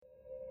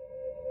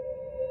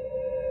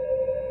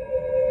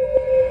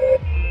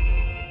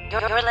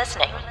You're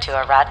listening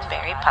to a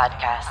Roddenberry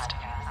podcast.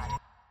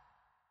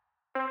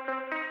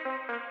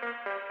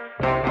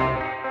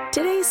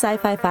 Today's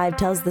SciFi5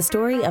 tells the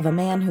story of a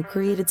man who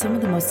created some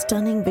of the most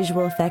stunning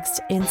visual effects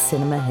in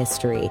cinema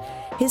history.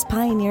 His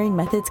pioneering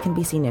methods can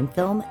be seen in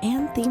film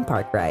and theme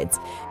park rides.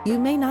 You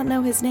may not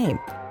know his name,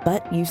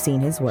 but you've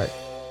seen his work.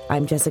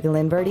 I'm Jessica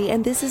Lynn Verdi,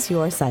 and this is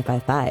your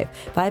SciFi5,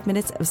 5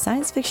 minutes of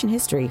science fiction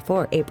history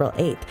for April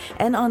 8th.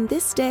 And on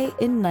this day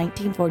in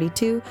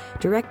 1942,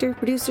 director,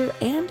 producer,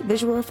 and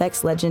visual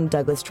effects legend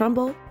Douglas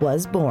Trumbull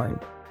was born.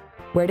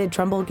 Where did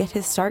Trumbull get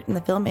his start in the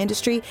film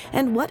industry,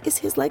 and what is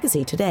his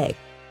legacy today?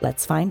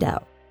 Let's find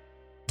out.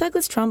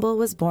 Douglas Trumbull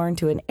was born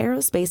to an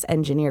aerospace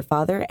engineer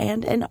father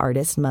and an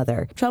artist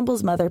mother.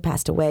 Trumbull's mother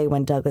passed away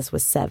when Douglas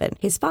was 7.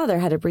 His father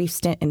had a brief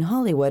stint in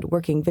Hollywood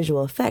working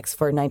visual effects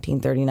for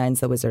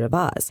 1939's The Wizard of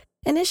Oz.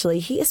 Initially,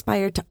 he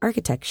aspired to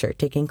architecture,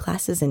 taking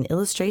classes in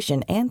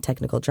illustration and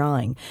technical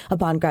drawing.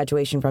 Upon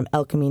graduation from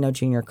El Camino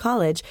Junior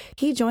College,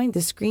 he joined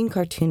the Screen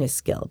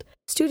Cartoonists Guild.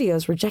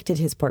 Studios rejected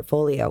his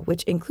portfolio,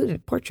 which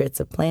included portraits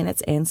of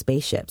planets and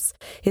spaceships.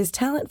 His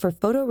talent for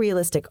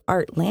photorealistic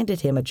art landed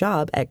him a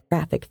job at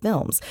Graphic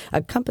Films,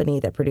 a company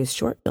that produced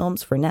short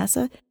films for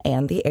NASA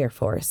and the Air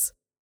Force.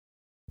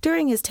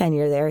 During his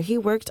tenure there, he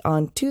worked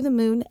on To the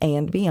Moon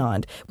and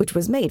Beyond, which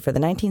was made for the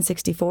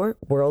 1964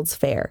 World's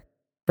Fair.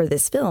 For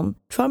this film,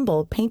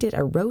 Trumbull painted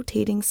a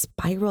rotating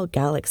spiral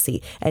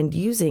galaxy and,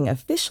 using a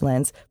fish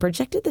lens,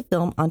 projected the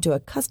film onto a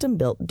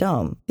custom-built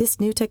dome. This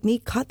new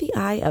technique caught the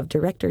eye of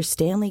director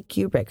Stanley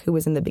Kubrick, who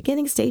was in the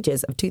beginning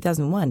stages of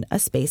 2001: A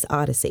Space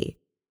Odyssey.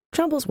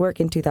 Trumbull's work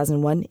in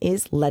 2001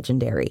 is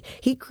legendary.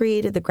 He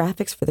created the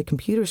graphics for the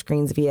computer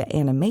screens via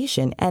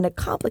animation and a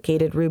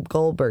complicated Rube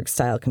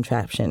Goldberg-style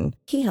contraption.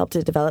 He helped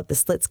to develop the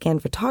slit-scan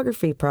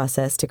photography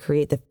process to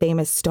create the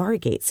famous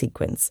Stargate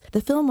sequence.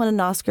 The film won an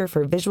Oscar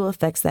for visual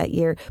effects that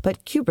year,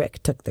 but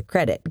Kubrick took the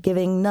credit,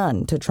 giving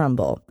none to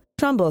Trumbull.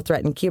 Trumbull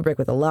threatened Kubrick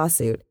with a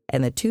lawsuit,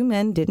 and the two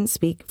men didn't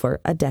speak for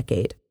a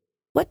decade.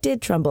 What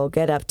did Trumbull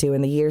get up to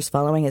in the years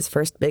following his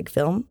first big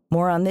film?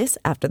 More on this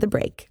after the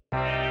break.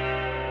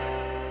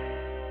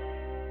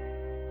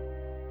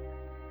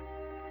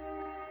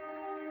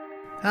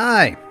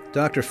 Hi,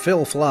 Dr.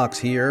 Phil Phlox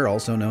here,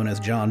 also known as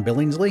John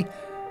Billingsley.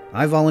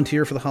 I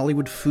volunteer for the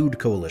Hollywood Food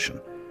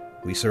Coalition.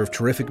 We serve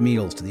terrific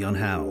meals to the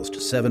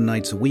unhoused 7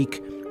 nights a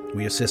week.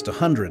 We assist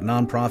 100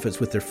 nonprofits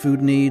with their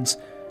food needs.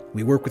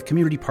 We work with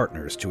community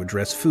partners to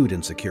address food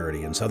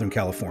insecurity in Southern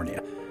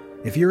California.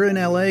 If you're in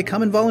LA,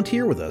 come and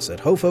volunteer with us at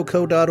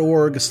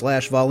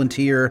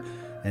hofoco.org/volunteer,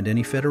 and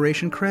any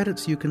Federation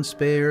credits you can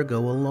spare go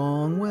a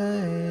long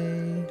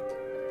way.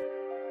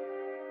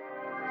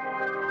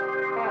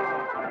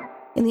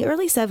 In the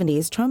early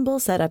 70s, Trumbull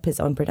set up his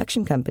own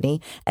production company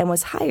and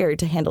was hired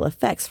to handle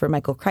effects for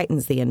Michael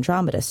Crichton's The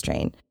Andromeda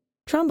Strain.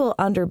 Trumbull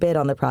underbid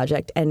on the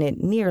project, and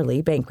it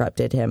nearly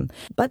bankrupted him.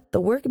 But the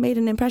work made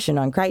an impression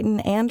on Crichton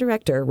and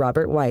director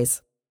Robert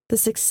Wise. The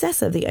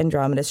success of The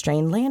Andromeda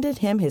Strain landed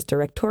him his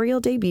directorial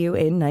debut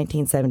in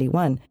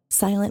 1971,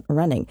 Silent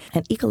Running,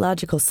 an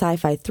ecological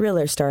sci-fi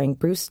thriller starring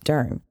Bruce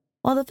Dern.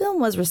 While the film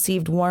was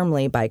received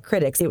warmly by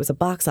critics, it was a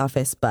box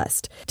office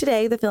bust.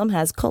 Today, the film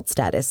has cult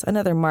status,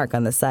 another mark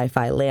on the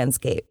sci-fi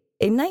landscape.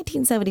 In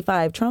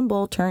 1975,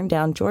 Trumbull turned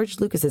down George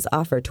Lucas's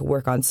offer to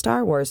work on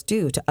Star Wars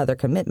due to other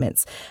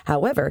commitments.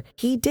 However,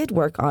 he did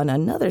work on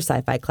another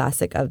sci-fi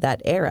classic of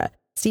that era,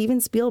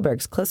 Steven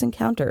Spielberg's Close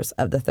Encounters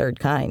of the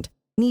Third Kind.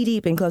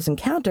 Knee-deep in Close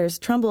Encounters,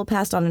 Trumbull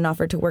passed on an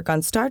offer to work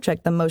on Star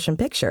Trek The Motion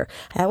Picture.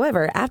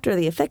 However, after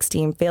the effects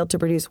team failed to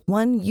produce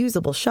one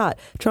usable shot,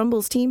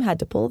 Trumbull's team had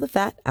to pull the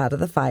fat out of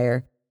the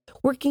fire.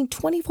 Working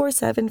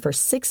 24/7 for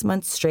 6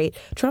 months straight,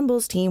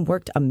 Trumbull's team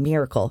worked a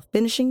miracle,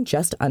 finishing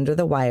just under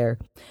the wire.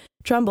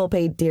 Trumbull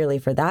paid dearly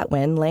for that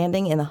win,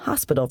 landing in the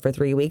hospital for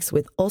 3 weeks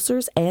with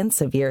ulcers and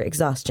severe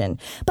exhaustion.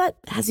 But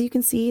as you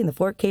can see in the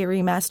 4K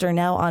remaster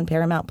now on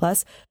Paramount+,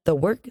 the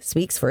work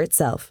speaks for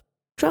itself.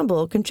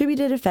 Trumbull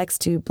contributed effects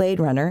to Blade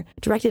Runner,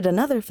 directed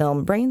another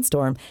film,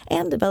 Brainstorm,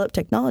 and developed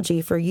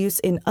technology for use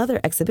in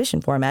other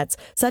exhibition formats,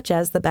 such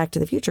as the Back to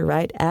the Future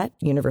ride at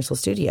Universal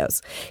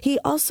Studios. He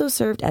also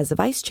served as the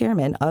vice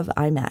chairman of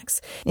IMAX.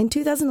 In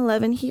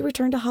 2011, he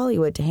returned to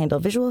Hollywood to handle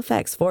visual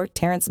effects for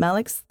Terrence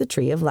Malick's The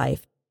Tree of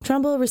Life.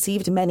 Trumbull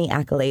received many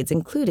accolades,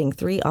 including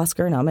 3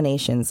 Oscar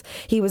nominations.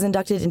 He was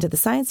inducted into the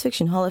Science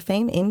Fiction Hall of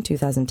Fame in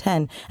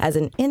 2010 as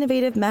an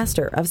innovative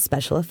master of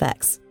special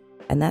effects.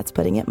 And that's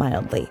putting it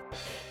mildly.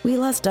 We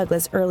lost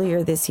Douglas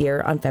earlier this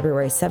year on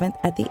February 7th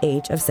at the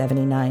age of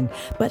 79,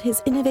 but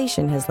his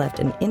innovation has left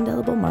an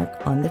indelible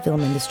mark on the film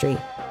industry,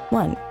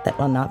 one that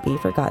will not be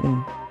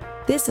forgotten.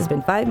 This has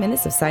been 5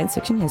 minutes of science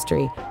fiction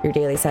history, your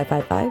daily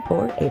SciFi5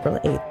 for April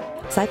 8th.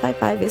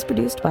 SciFi5 is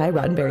produced by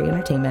Roddenberry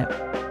Entertainment.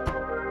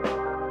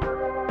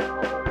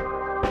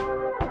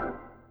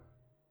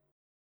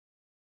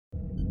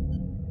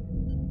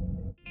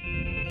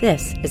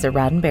 This is a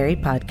Roddenberry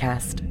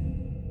podcast.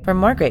 For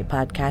more great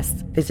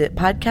podcasts, visit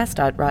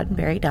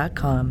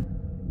podcast.roddenberry.com.